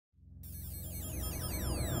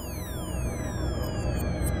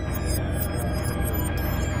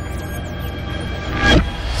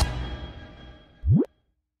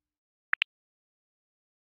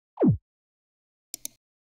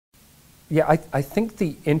Yeah, I think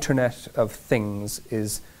the Internet of Things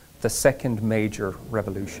is the second major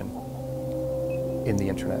revolution in the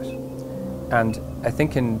Internet. And I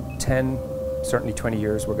think in 10, certainly 20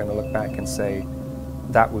 years, we're going to look back and say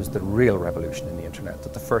that was the real revolution in the Internet,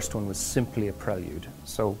 that the first one was simply a prelude.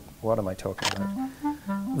 So what am I talking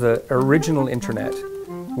about? The original Internet,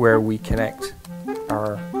 where we connect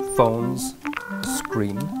our phones, a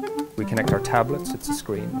screen. We connect our tablets, it's a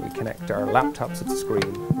screen. We connect our laptops, it's a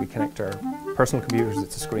screen. We connect our personal computers,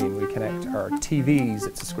 it's a screen. We connect our TVs,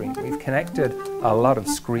 it's a screen. We've connected a lot of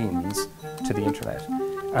screens to the Internet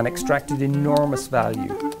and extracted enormous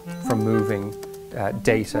value from moving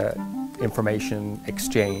data, information,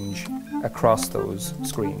 exchange across those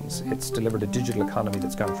screens. It's delivered a digital economy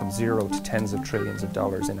that's gone from zero to tens of trillions of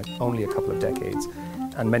dollars in only a couple of decades.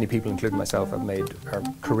 And many people, including myself, have made a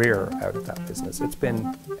career out of that business. It's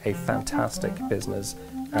been a fantastic business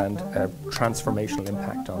and a transformational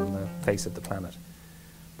impact on the face of the planet.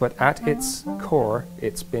 But at its core,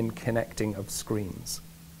 it's been connecting of screens.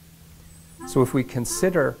 So if we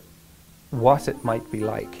consider what it might be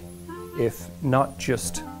like if not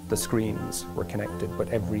just the screens were connected, but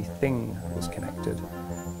everything was connected,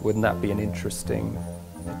 wouldn't that be an interesting,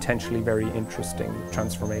 potentially very interesting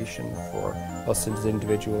transformation for us as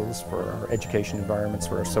individuals, for our education environments,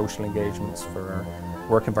 for our social engagements, for our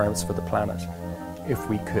work environments, for the planet, if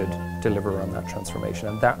we could deliver on that transformation?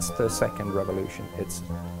 And that's the second revolution. It's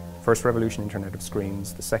first revolution, Internet of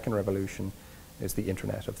Screens. The second revolution is the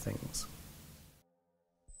Internet of Things.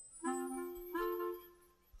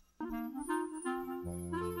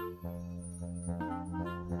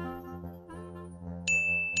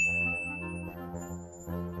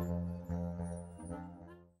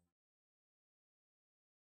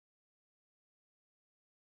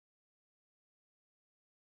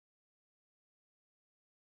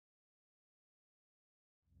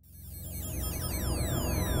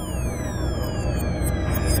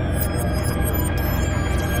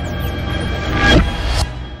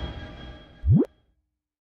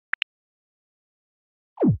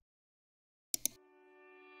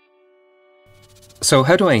 So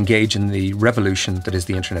how do I engage in the revolution that is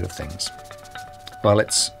the Internet of Things? Well,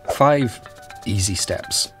 it's 5 easy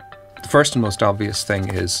steps. The first and most obvious thing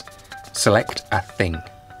is select a thing.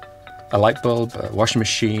 A light bulb, a washing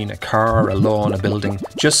machine, a car, a lawn, a building.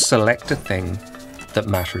 Just select a thing that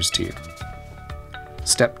matters to you.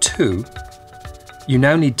 Step 2, you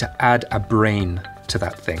now need to add a brain to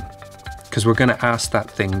that thing, because we're going to ask that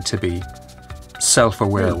thing to be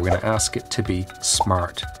self-aware. We're going to ask it to be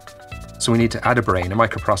smart. So we need to add a brain, a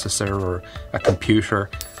microprocessor or a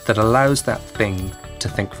computer that allows that thing to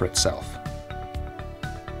think for itself.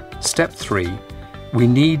 Step 3, we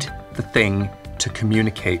need the thing to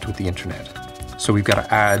communicate with the Internet. So we've got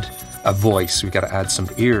to add a voice, we've got to add some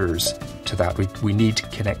ears to that. We need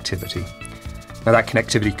connectivity. Now that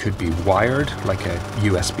connectivity could be wired, like a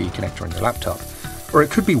USB connector on your laptop, or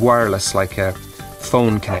it could be wireless, like a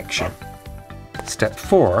phone connection. Step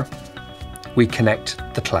 4, we connect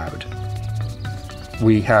the cloud.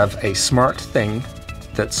 We have a smart thing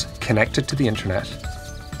that's connected to the Internet,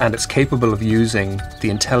 and it's capable of using the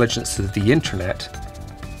intelligence of the Internet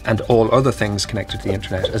and all other things connected to the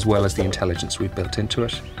Internet, as well as the intelligence we've built into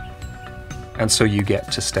it. And so you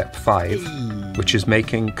get to step 5, which is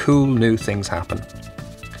making cool new things happen.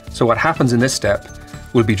 So what happens in this step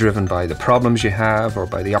will be driven by the problems you have or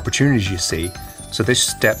by the opportunities you see. So this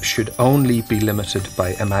step should only be limited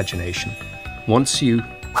by imagination. Once you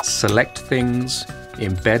select things,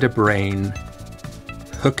 embed a brain,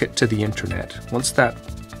 hook it to the Internet, once that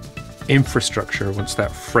infrastructure, once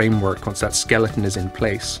that framework, once that skeleton is in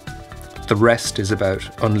place, the rest is about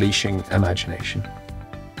unleashing imagination.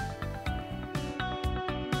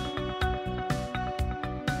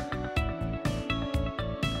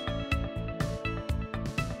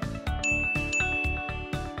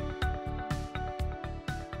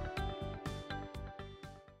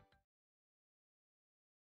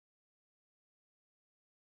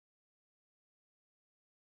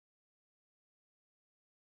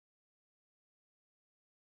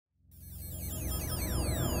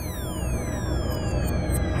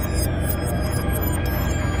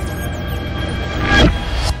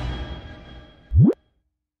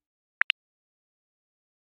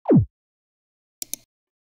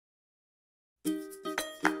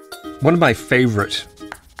 One of my favourite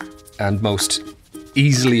and most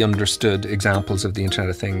easily understood examples of the Internet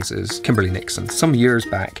of Things is Kimberly Nixon. Some years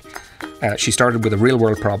back, she started with a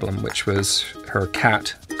real-world problem, which was her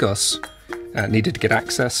cat, Gus, needed to get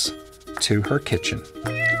access to her kitchen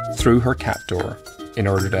through her cat door in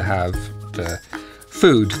order to have the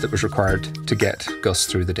food that was required to get Gus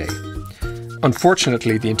through the day.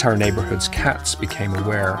 Unfortunately, the entire neighbourhood's cats became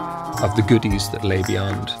aware of the goodies that lay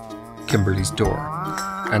beyond Kimberly's door.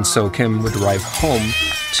 And so Kim would arrive home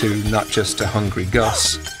to not just a hungry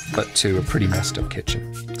Gus, but to a pretty messed up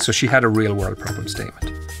kitchen. So she had a real world problem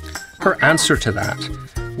statement. Her answer to that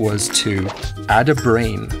was to add a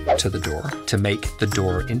brain to the door to make the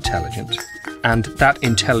door intelligent. And that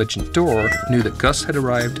intelligent door knew that Gus had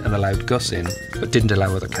arrived and allowed Gus in, but didn't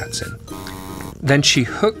allow other cats in. Then she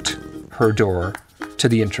hooked her door to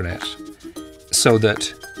the internet so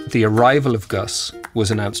that the arrival of Gus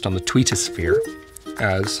was announced on the tweetosphere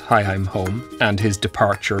as "Hi, I'm home," and his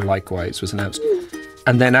departure likewise was announced.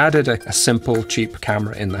 And then added a simple, cheap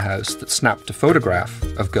camera in the house that snapped a photograph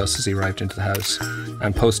of Gus as he arrived into the house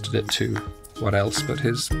and posted it to what else but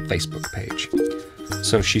his Facebook page.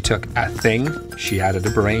 So she took a thing, she added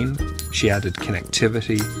a brain, she added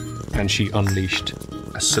connectivity, and she unleashed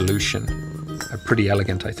a solution, a pretty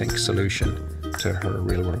elegant, I think, solution to her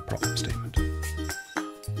real-world problem statement.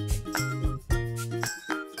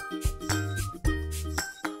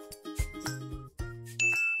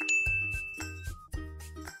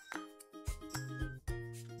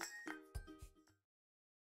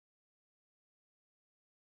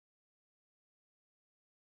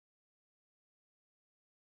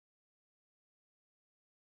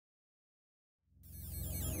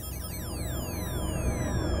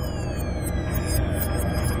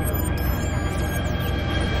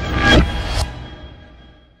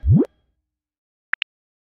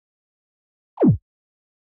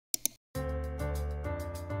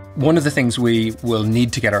 One of the things we will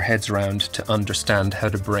need to get our heads around to understand how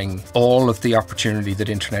to bring all of the opportunity that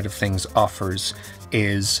Internet of Things offers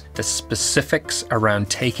is the specifics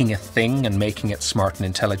around taking a thing and making it smart and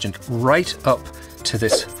intelligent, right up to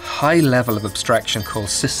this high level of abstraction called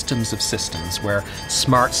systems of systems, where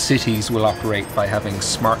smart cities will operate by having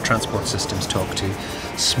smart transport systems talk to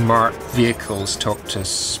smart vehicles, talk to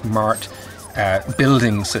smart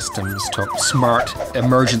building systems, talk smart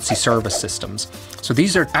emergency service systems. So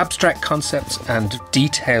these are abstract concepts and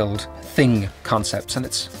detailed thing concepts, and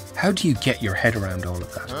it's how do you get your head around all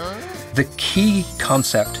of that? The key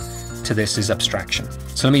concept to this is abstraction.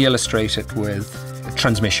 So let me illustrate it with a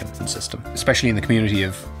transmission system, especially in the community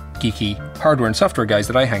of geeky hardware and software guys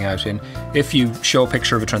that I hang out in. If you show a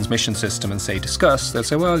picture of a transmission system and say discuss, they'll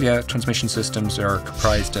say, well, yeah, transmission systems are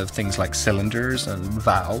comprised of things like cylinders and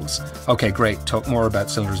valves. Okay, great, talk more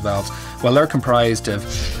about cylinders, valves. Well, they're comprised of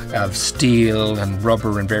steel and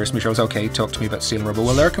rubber and various materials. Okay, talk to me about steel and rubber.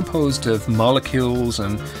 Well, they're composed of molecules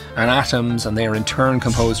and atoms, and they are in turn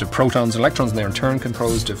composed of protons and electrons, and they're in turn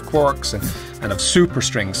composed of quarks and of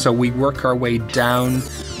superstrings. So we work our way down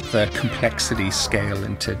the complexity scale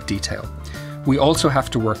into detail. We also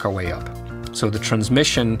have to work our way up. So the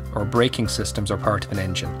transmission or braking systems are part of an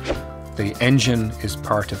engine. The engine is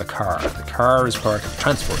part of a car. The car is part of a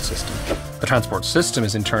transport system. The transport system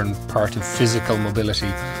is in turn part of physical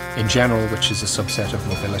mobility in general, which is a subset of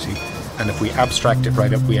mobility. And if we abstract it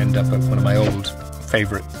right up, we end up at one of my old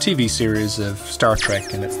favourite TV series of Star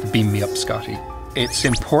Trek, and it's the Beam Me Up, Scotty. It's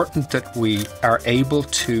important that we are able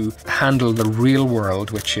to handle the real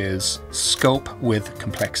world, which is scope with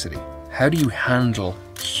complexity. How do you handle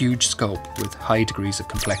huge scope with high degrees of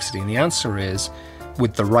complexity? And the answer is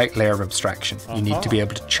with the right layer of abstraction. You need to be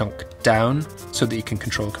able to chunk down so that you can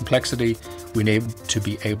control complexity. We need to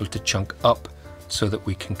be able to chunk up so that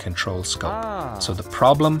we can control scope. So the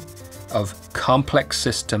problem of complex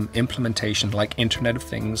system implementation like Internet of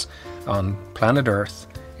Things on planet Earth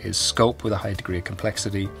is scope with a high degree of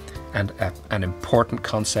complexity, and an important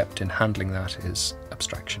concept in handling that is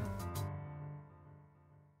abstraction.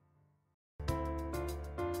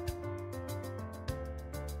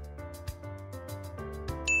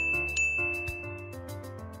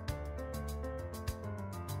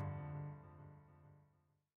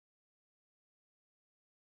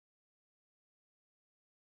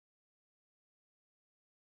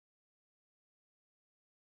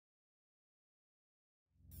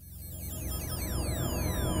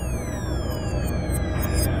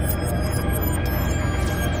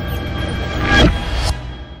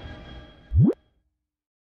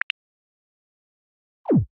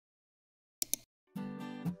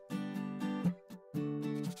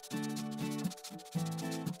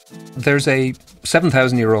 There's a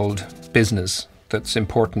 7,000-year-old business that's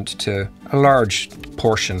important to a large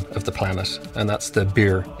portion of the planet, and that's the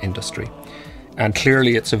beer industry. And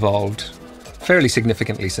clearly it's evolved fairly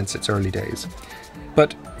significantly since its early days.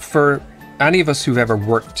 But for Any of us who've ever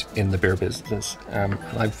worked in the beer business, and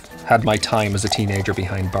I've had my time as a teenager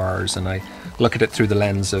behind bars, and I look at it through the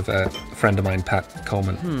lens of a friend of mine, Pat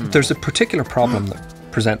Coleman. There's a particular problem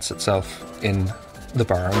that presents itself in the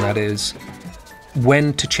bar, and that is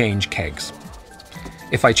when to change kegs.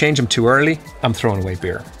 If I change them too early, I'm throwing away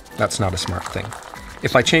beer. That's not a smart thing.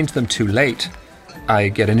 If I change them too late, I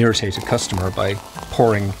get an irritated customer by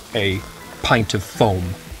pouring a pint of foam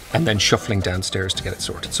and then shuffling downstairs to get it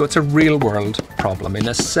sorted. So it's a real world problem in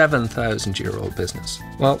a 7,000-year-old business.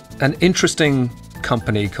 Well, an interesting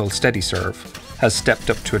company called SteadyServe has stepped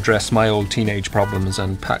up to address my old teenage problems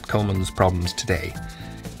and Pat Coleman's problems today.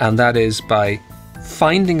 And that is by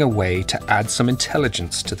finding a way to add some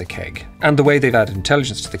intelligence to the keg. And the way they've added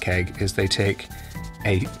intelligence to the keg is they take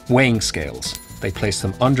weighing scales. They place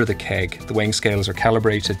them under the keg. The weighing scales are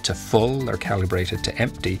calibrated to full, they're calibrated to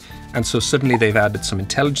empty, and so suddenly they've added some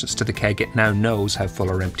intelligence to the keg. It now knows how full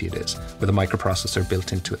or empty it is, with a microprocessor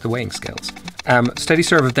built into it, the weighing scales.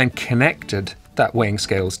 SteadyServe have then connected that weighing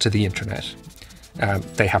scales to the internet.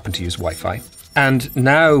 They happen to use Wi-Fi. And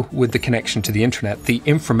now, with the connection to the internet, the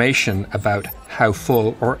information about how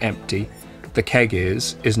full or empty the keg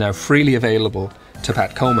is now freely available to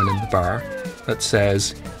Pat Coleman in the bar, that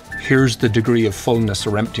says, here's the degree of fullness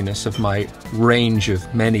or emptiness of my range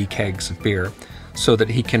of many kegs of beer, so that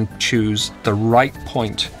he can choose the right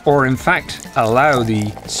point, or in fact allow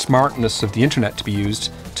the smartness of the internet to be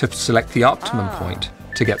used to select the optimum point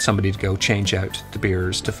to get somebody to go change out the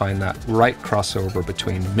beers, to find that right crossover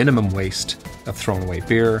between minimum waste of thrown away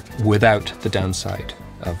beer without the downside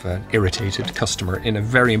of an irritated customer in a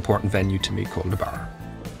very important venue to me called a bar.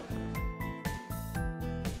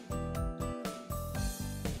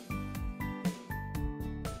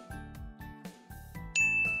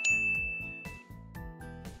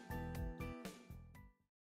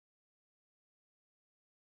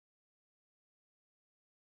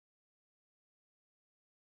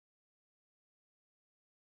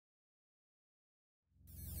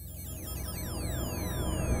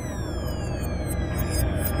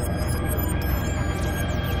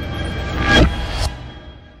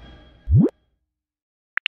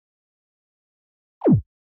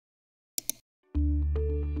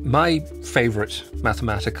 My favourite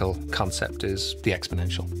mathematical concept is the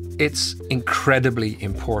exponential. It's incredibly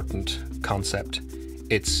important concept.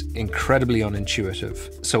 It's incredibly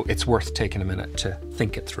unintuitive, so it's worth taking a minute to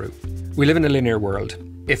think it through. We live in a linear world.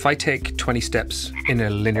 If I take 20 steps in a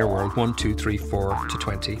linear world, 1, 2, 3, 4 to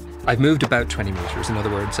 20, I've moved about 20 metres, in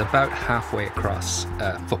other words, about halfway across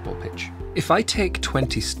a football pitch. If I take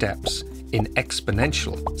 20 steps in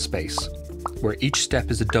exponential space, where each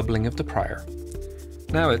step is a doubling of the prior,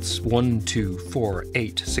 now it's 1, 2, 4,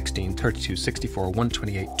 8, 16, 32, 64,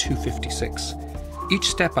 128, 256. Each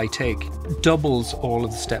step I take doubles all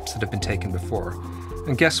of the steps that have been taken before.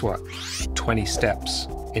 And guess what? 20 steps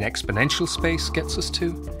in exponential space gets us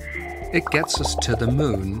to? It gets us to the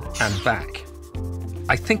moon and back.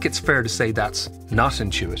 I think it's fair to say that's not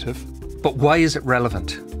intuitive, but why is it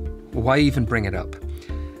relevant? Why even bring it up?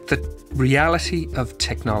 The reality of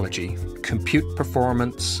technology, compute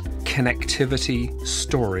performance, connectivity,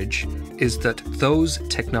 storage, is that those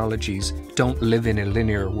technologies don't live in a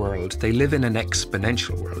linear world, they live in an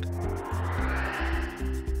exponential world.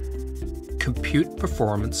 Compute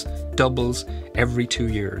performance doubles every 2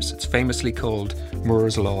 years. It's famously called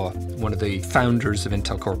Moore's Law, one of the founders of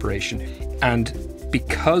Intel Corporation. And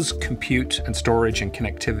because compute and storage and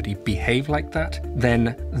connectivity behave like that,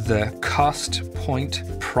 then the cost point,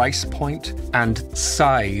 price point, and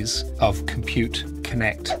size of compute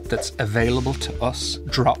connect that's available to us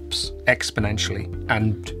drops exponentially.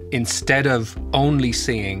 And instead of only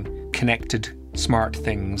seeing connected smart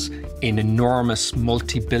things in enormous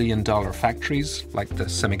multi-billion-dollar factories, like the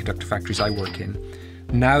semiconductor factories I work in,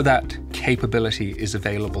 now that capability is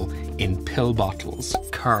available in pill bottles,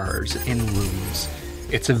 cars, in rooms.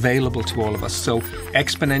 It's available to all of us. So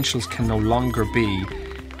exponentials can no longer be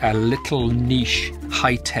a little niche,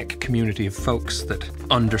 high-tech community of folks that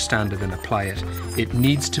understand it and apply it. It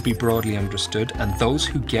needs to be broadly understood, and those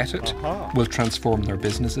who get it will transform their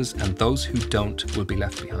businesses, and those who don't will be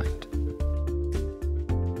left behind.